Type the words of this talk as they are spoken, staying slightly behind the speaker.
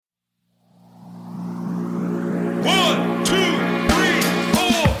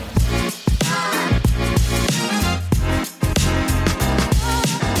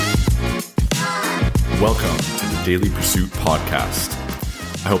Daily Pursuit podcast.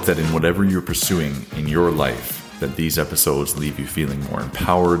 I hope that in whatever you're pursuing in your life, that these episodes leave you feeling more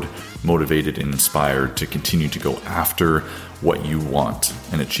empowered, motivated, and inspired to continue to go after what you want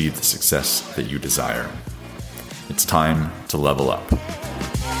and achieve the success that you desire. It's time to level up.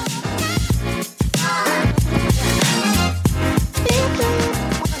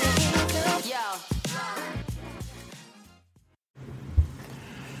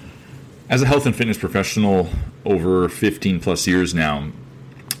 As a health and fitness professional over 15 plus years now,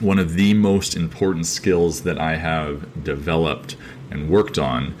 one of the most important skills that I have developed and worked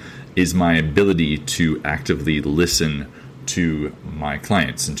on is my ability to actively listen to my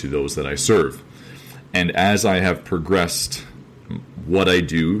clients and to those that I serve. And as I have progressed what I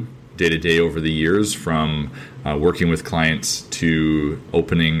do day to day over the years, from working with clients to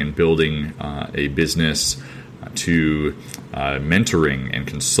opening and building a business, to mentoring and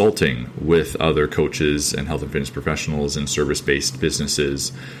consulting with other coaches and health and fitness professionals in service-based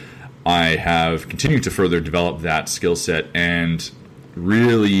businesses, I have continued to further develop that skill set and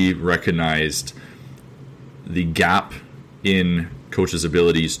really recognized the gap in coaches'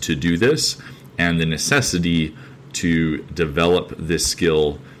 abilities to do this and the necessity to develop this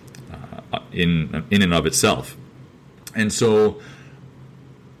skill in and of itself. And so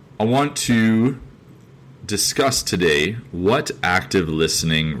I want to discuss today what active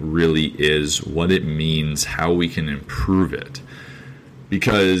listening really is, what it means, how we can improve it.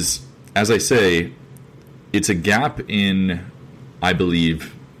 Because, as I say, it's a gap in, I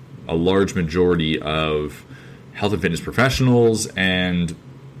believe, a large majority of health and fitness professionals and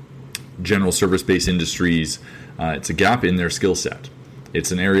general service-based industries. It's a gap in their skill set.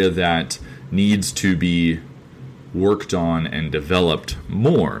 It's an area that needs to be worked on and developed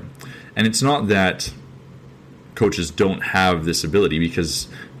more. And it's not that coaches don't have this ability, because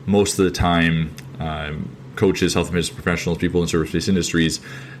most of the time coaches, health and fitness professionals, people in service-based industries,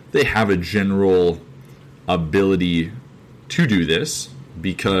 they have a general ability to do this,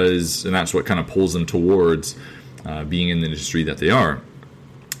 and that's what kind of pulls them towards being in the industry that they are.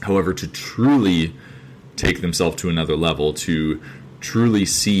 However, to truly take themselves to another level, to truly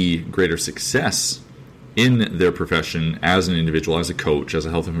see greater success in their profession as an individual, as a coach, as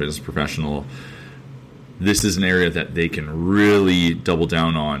a health and fitness professional, this is an area that they can really double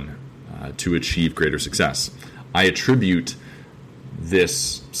down on to achieve greater success. I attribute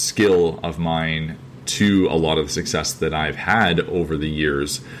this skill of mine to a lot of the success that I've had over the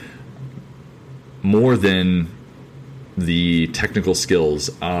years, more than the technical skills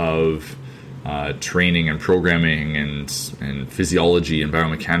of training and programming and physiology and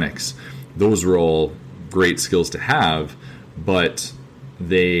biomechanics. Those are all great skills to have, but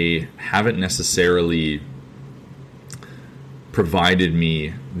they haven't necessarily provided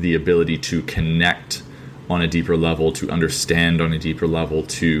me the ability to connect on a deeper level, to understand on a deeper level,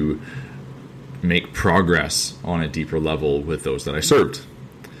 to make progress on a deeper level with those that I served.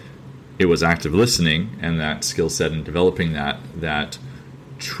 It was active listening and that skill set and developing that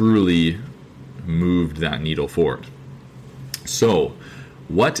truly moved that needle forward. So,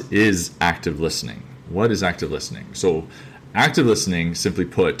 what is active listening? What is active listening? So, active listening, simply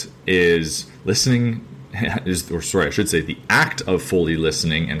put, is listening, the act of fully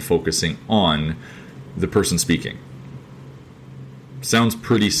listening and focusing on the person speaking. Sounds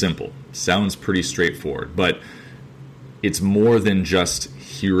pretty simple, sounds pretty straightforward, but it's more than just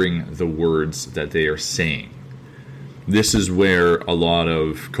hearing the words that they are saying. This is where a lot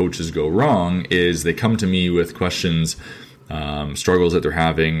of coaches go wrong, is they come to me with questions, struggles that they're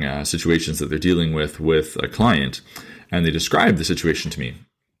having, situations that they're dealing with a client, and they describe the situation to me.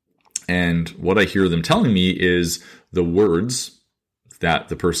 And what I hear them telling me is the words that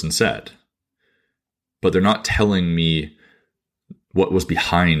the person said. But they're not telling me what was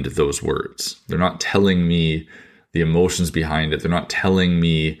behind those words. They're not telling me the emotions behind it. They're not telling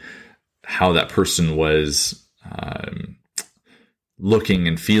me how that person was looking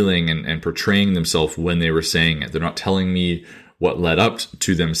and feeling and portraying themselves when they were saying it. They're not telling me what led up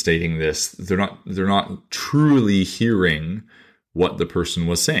to them stating this. They're not truly hearing what the person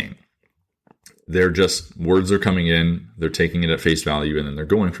was saying. They're just, words are coming in, they're taking it at face value, and then they're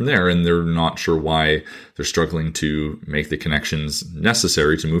going from there, and they're not sure why they're struggling to make the connections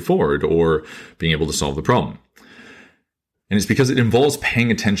necessary to move forward or being able to solve the problem. And it's because it involves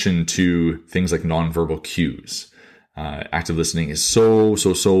paying attention to things like nonverbal cues. Active listening is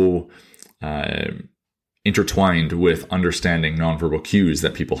so intertwined with understanding nonverbal cues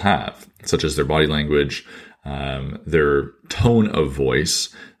that people have, such as their body language, their tone of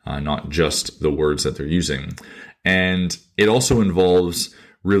voice, not just the words that they're using. And it also involves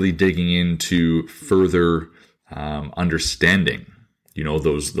really digging into further understanding.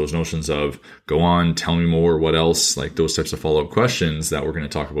 Those notions of go on, tell me more, what else, like those types of follow-up questions that we're going to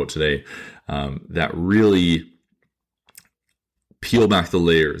talk about today, that really peel back the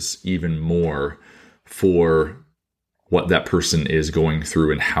layers even more for what that person is going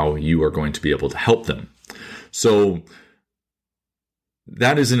through and how you are going to be able to help them. So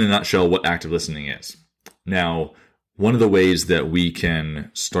that is in a nutshell what active listening is. Now, one of the ways that we can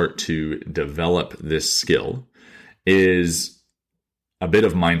start to develop this skill is a bit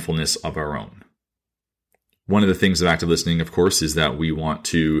of mindfulness of our own. One of the things of active listening, of course, is that we want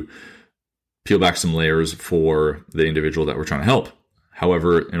to peel back some layers for the individual that we're trying to help.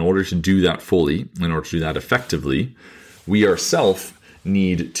 However, in order to do that fully, in order to do that effectively, we ourselves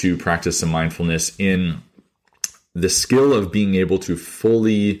need to practice some mindfulness in the skill of being able to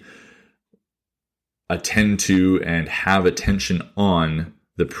fully attend to and have attention on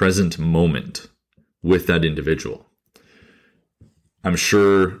the present moment with that individual. I'm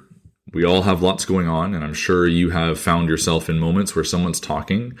sure we all have lots going on, and I'm sure you have found yourself in moments where someone's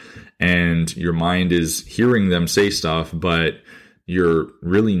talking and your mind is hearing them say stuff, but you're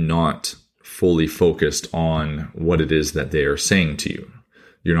really not fully focused on what it is that they are saying to you.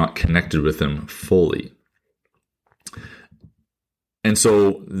 You're not connected with them fully. And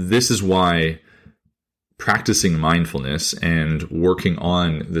so this is why practicing mindfulness and working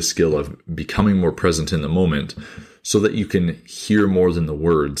on the skill of becoming more present in the moment so that you can hear more than the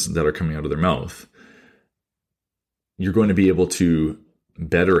words that are coming out of their mouth, you're going to be able to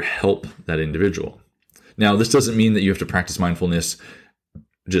better help that individual. Now, this doesn't mean that you have to practice mindfulness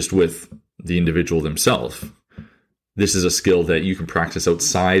just with the individual themselves. This is a skill that you can practice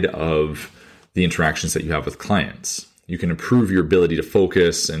outside of the interactions that you have with clients. You can improve your ability to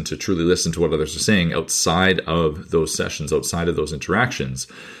focus and to truly listen to what others are saying outside of those sessions, outside of those interactions,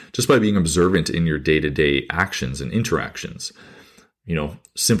 just by being observant in your day-to-day actions and interactions.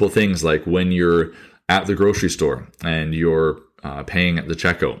 Simple things like when you're at the grocery store and you're paying at the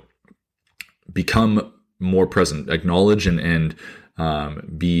checkout, become more present, acknowledge and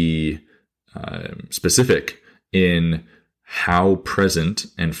be specific in how present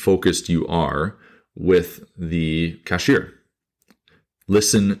and focused you are with the cashier.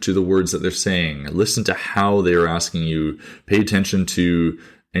 Listen to the words that they're saying. Listen to how they're asking you. Pay attention to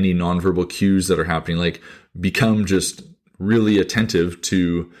any nonverbal cues that are happening. Like, become just really attentive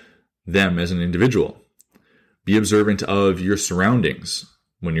to them as an individual. Be observant of your surroundings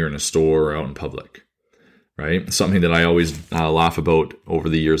when you're in a store or out in public, right? Something that I always laugh about over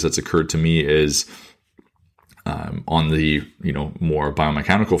the years that's occurred to me is on the more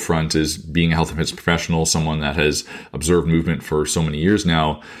biomechanical front, is being a health and fitness professional, someone that has observed movement for so many years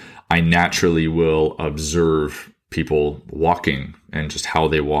now. I naturally will observe people walking and just how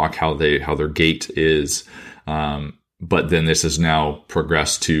they walk, how their gait is. But then this has now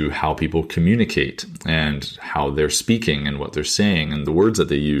progressed to how people communicate and how they're speaking and what they're saying and the words that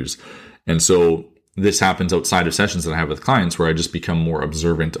they use. And so this happens outside of sessions that I have with clients, where I just become more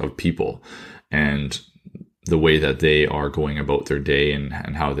observant of people and the way that they are going about their day and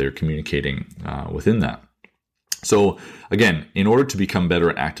how they're communicating within that. So again, in order to become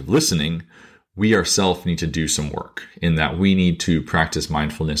better at active listening, we ourselves need to do some work in that we need to practice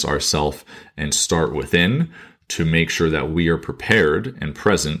mindfulness ourselves and start within to make sure that we are prepared and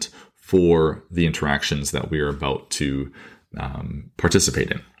present for the interactions that we are about to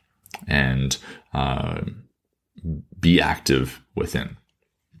participate in and be active within.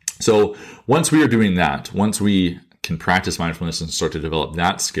 So once we are doing that, once we can practice mindfulness and start to develop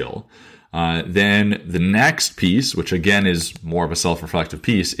that skill, then the next piece, which again is more of a self-reflective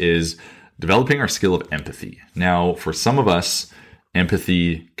piece, is developing our skill of empathy. Now, for some of us,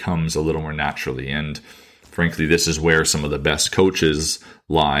 empathy comes a little more naturally. And frankly, this is where some of the best coaches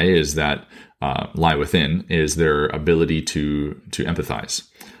lie within their ability to empathize.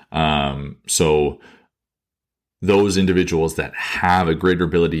 So those individuals that have a greater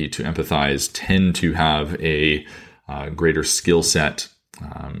ability to empathize tend to have a greater skill set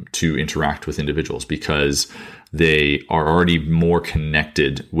to interact with individuals, because they are already more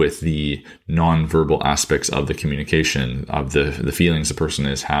connected with the nonverbal aspects of the communication, of the feelings the person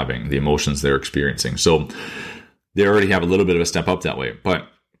is having, the emotions they're experiencing. So they already have a little bit of a step up that way. But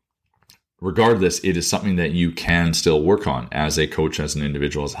regardless, it is something that you can still work on as a coach, as an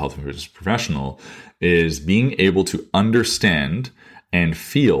individual, as a health and fitness professional, is being able to understand and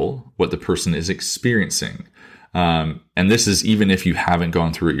feel what the person is experiencing. And this is even if you haven't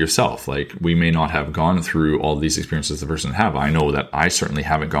gone through it yourself. Like, we may not have gone through all these experiences the person have. I know that I certainly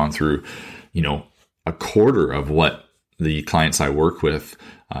haven't gone through, a quarter of what the clients I work with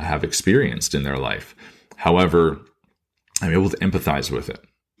have experienced in their life. However, I'm able to empathize with it.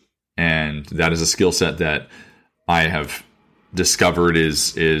 And that is a skill set that I have discovered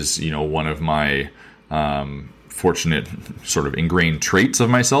is one of my fortunate sort of ingrained traits of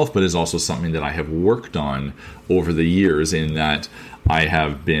myself, but is also something that I have worked on over the years, in that I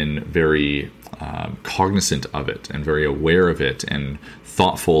have been very cognizant of it and very aware of it and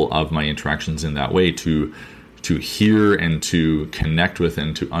thoughtful of my interactions in that way, to hear and to connect with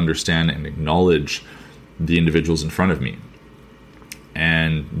and to understand and acknowledge the individuals in front of me.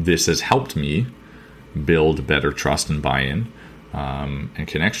 And this has helped me build better trust and buy-in and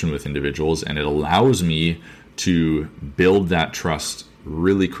connection with individuals, and it allows me to build that trust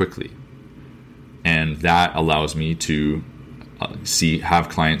really quickly. And that allows me to have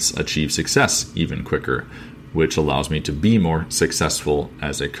clients achieve success even quicker, which allows me to be more successful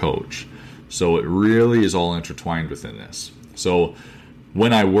as a coach. So it really is all intertwined within this. So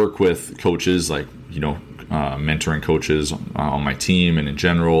when I work with coaches, like, mentoring coaches on my team and in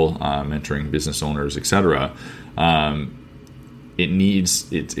general, mentoring business owners, etc.,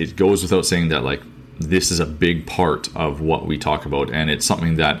 it goes without saying that, like, this is a big part of what we talk about, and it's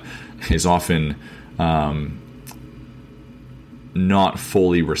something that is often not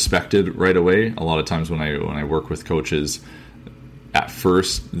fully respected right away. A lot of times when I work with coaches, at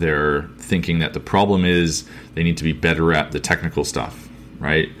first they're thinking that the problem is they need to be better at the technical stuff,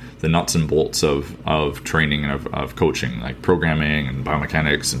 right? The nuts and bolts of training and of coaching, like programming and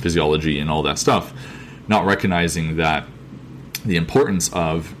biomechanics and physiology and all that stuff, not recognizing that the importance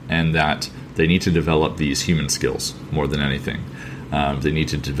of, and that they need to develop these human skills more than anything. They need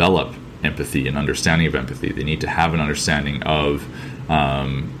to develop empathy and understanding of empathy. They need to have an understanding of,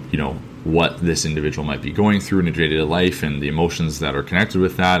 what this individual might be going through in a day-to-day life, and the emotions that are connected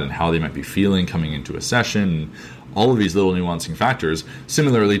with that, and how they might be feeling coming into a session. All of these little nuancing factors.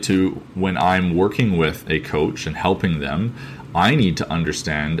 Similarly to when I'm working with a coach and helping them, I need to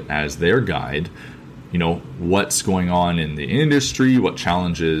understand, as their guide, what's going on in the industry, what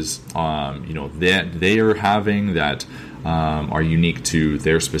challenges that they are having that are unique to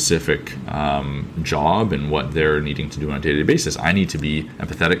their specific job and what they're needing to do on a day-to-day basis. I need to be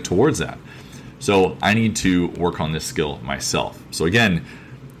empathetic towards that. So I need to work on this skill myself. So again,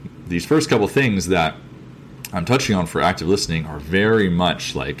 these first couple things that I'm touching on for active listening are very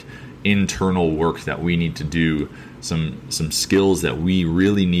much like internal work that we need to do, some skills that we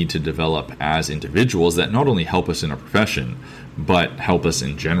really need to develop as individuals that not only help us in our profession, but help us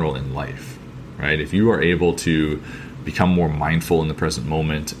in general in life, right? If you are able to become more mindful in the present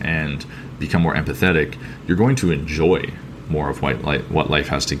moment and become more empathetic, you're going to enjoy more of what life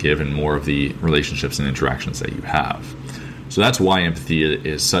has to give and more of the relationships and interactions that you have. So that's why empathy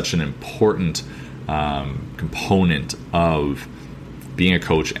is such an important component of being a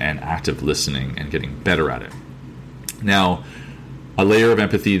coach and active listening and getting better at it. Now, a layer of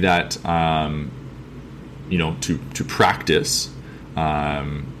empathy that to practice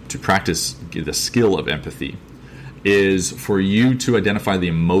the skill of empathy is for you to identify the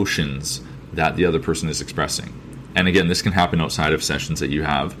emotions that the other person is expressing. And again, this can happen outside of sessions that you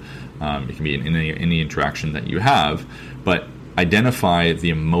have. It can be in any interaction that you have, but identify the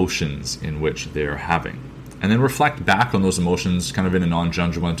emotions in which they're having. And then reflect back on those emotions kind of in a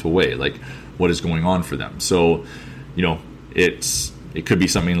non-judgmental way, like what is going on for them. So, it could be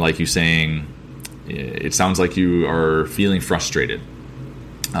something like you saying, it sounds like you are feeling frustrated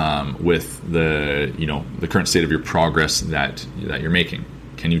with the current state of your progress that you're making.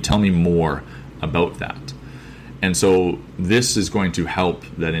 Can you tell me more about that? And so this is going to help show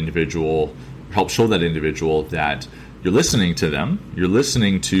that individual that you're listening to them, you're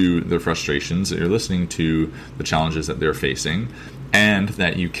listening to their frustrations, you're listening to the challenges that they're facing, and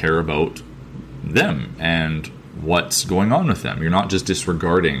that you care about them and what's going on with them. You're not just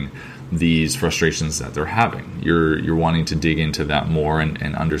disregarding these frustrations that they're having. You're wanting to dig into that more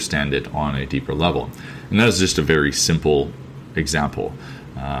and understand it on a deeper level. And that is just a very simple example.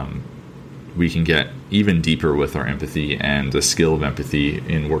 We can get even deeper with our empathy and the skill of empathy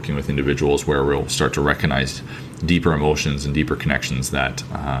in working with individuals, where we'll start to recognize deeper emotions and deeper connections that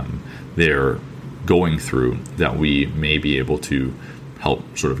they're going through, that we may be able to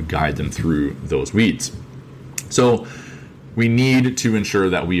help sort of guide them through those weeds. So we need to ensure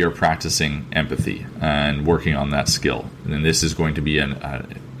that we are practicing empathy and working on that skill. And this is going to be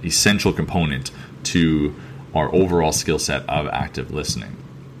an essential component to our overall skill set of active listening.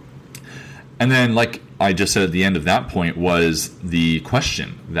 And then, like I just said at the end of that point, was the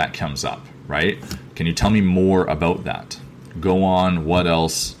question that comes up, right? Can you tell me more about that? Go on, what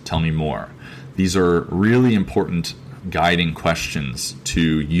else? Tell me more. These are really important guiding questions to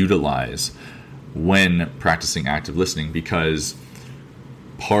utilize when practicing active listening, because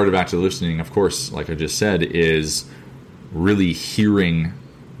part of active listening, of course, like I just said, is really hearing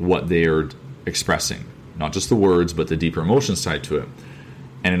what they are expressing, not just the words, but the deeper emotions tied to it.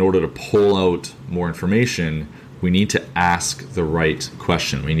 And in order to pull out more information, we need to ask the right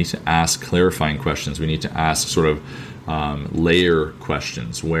question. We need to ask clarifying questions. We need to ask sort of layer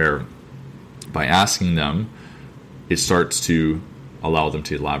questions, where by asking them, it starts to allow them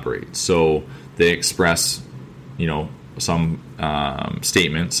to elaborate. So they express, some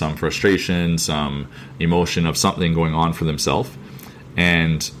statement, some frustration, some emotion of something going on for themselves.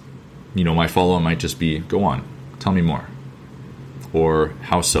 And, my follow-up might just be, go on, tell me more. Or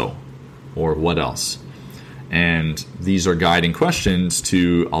how so? Or what else? And these are guiding questions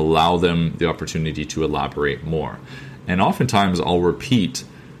to allow them the opportunity to elaborate more. And oftentimes I'll repeat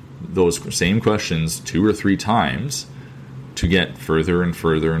those same questions 2 or 3 times to get further and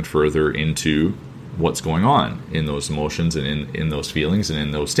further and further into what's going on in those emotions and in those feelings and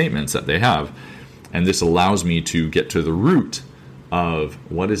in those statements that they have. And this allows me to get to the root of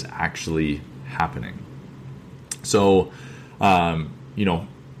what is actually happening. So,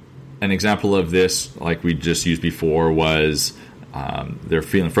 an example of this, like we just used before, was they're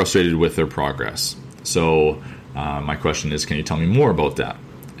feeling frustrated with their progress. So my question is, can you tell me more about that?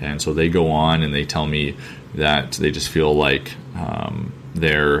 And so they go on and they tell me that they just feel like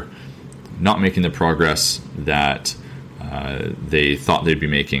they're not making the progress that they thought they'd be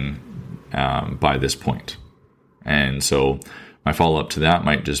making by this point. And so my follow-up to that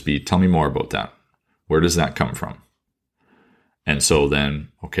might just be, tell me more about that. Where does that come from? And so then,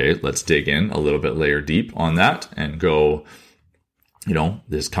 okay, let's dig in a little bit layer deep on that and go,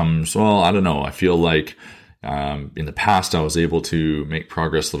 this comes, I don't know. I feel like in the past I was able to make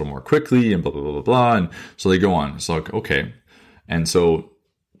progress a little more quickly and blah, blah, blah, blah, blah. And so they go on. It's like, okay. And so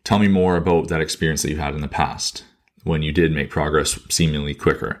tell me more about that experience that you had in the past when you did make progress seemingly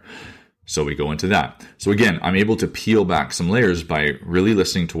quicker. So we go into that. So again, I'm able to peel back some layers by really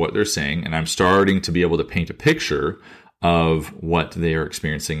listening to what they're saying. And I'm starting to be able to paint a picture of what they are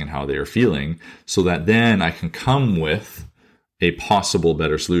experiencing and how they are feeling, so that then I can come with a possible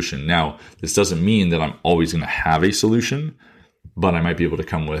better solution. Now, this doesn't mean that I'm always going to have a solution, but I might be able to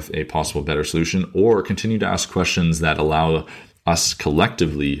come with a possible better solution, or continue to ask questions that allow us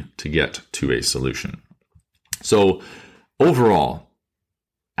collectively to get to a solution. So overall,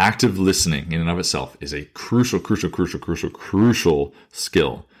 active listening in and of itself is a crucial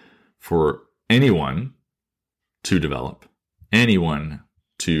skill for anyone to develop, anyone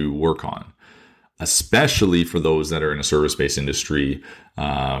to work on, especially for those that are in a service-based industry,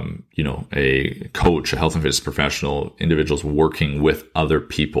 a coach, a health and fitness professional, individuals working with other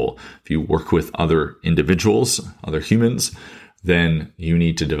people. If you work with other individuals, other humans, then you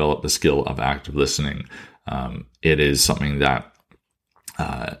need to develop the skill of active listening. It is something that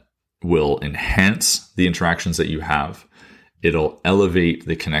will enhance the interactions that you have. It'll elevate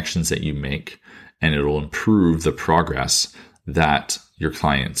the connections that you make, and it will improve the progress that your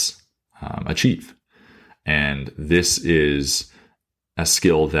clients achieve. And this is a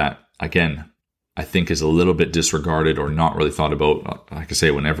skill that, again, I think is a little bit disregarded or not really thought about. Like I say,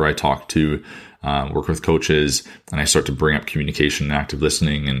 whenever I talk to work with coaches and I start to bring up communication and active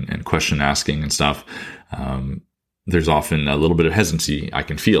listening and question asking and stuff, there's often a little bit of hesitancy I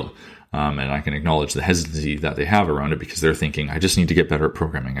can feel. And I can acknowledge the hesitancy that they have around it, because they're thinking, I just need to get better at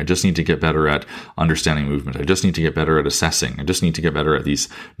programming. I just need to get better at understanding movement. I just need to get better at assessing. I just need to get better at these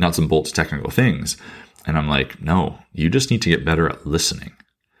nuts and bolts technical things. And I'm like, no, you just need to get better at listening.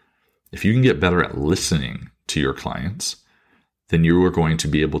 If you can get better at listening to your clients, then you are going to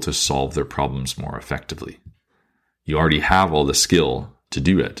be able to solve their problems more effectively. You already have all the skill to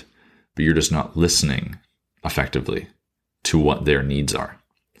do it, but you're just not listening effectively to what their needs are.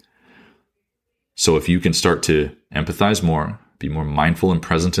 So if you can start to empathize more, be more mindful and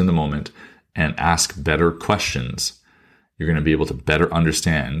present in the moment, and ask better questions, you're going to be able to better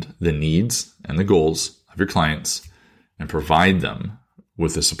understand the needs and the goals of your clients and provide them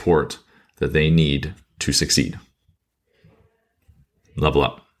with the support that they need to succeed. Level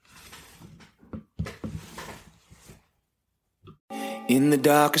up. In the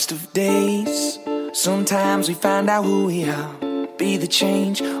darkest of days, sometimes we find out who we are. Be the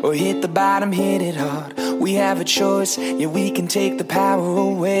change or hit the bottom, hit it hard. We have a choice, yeah, we can take the power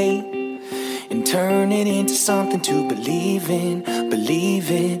away and turn it into something to believe in.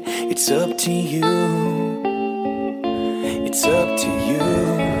 Believe in, it's up to you. It's up to you.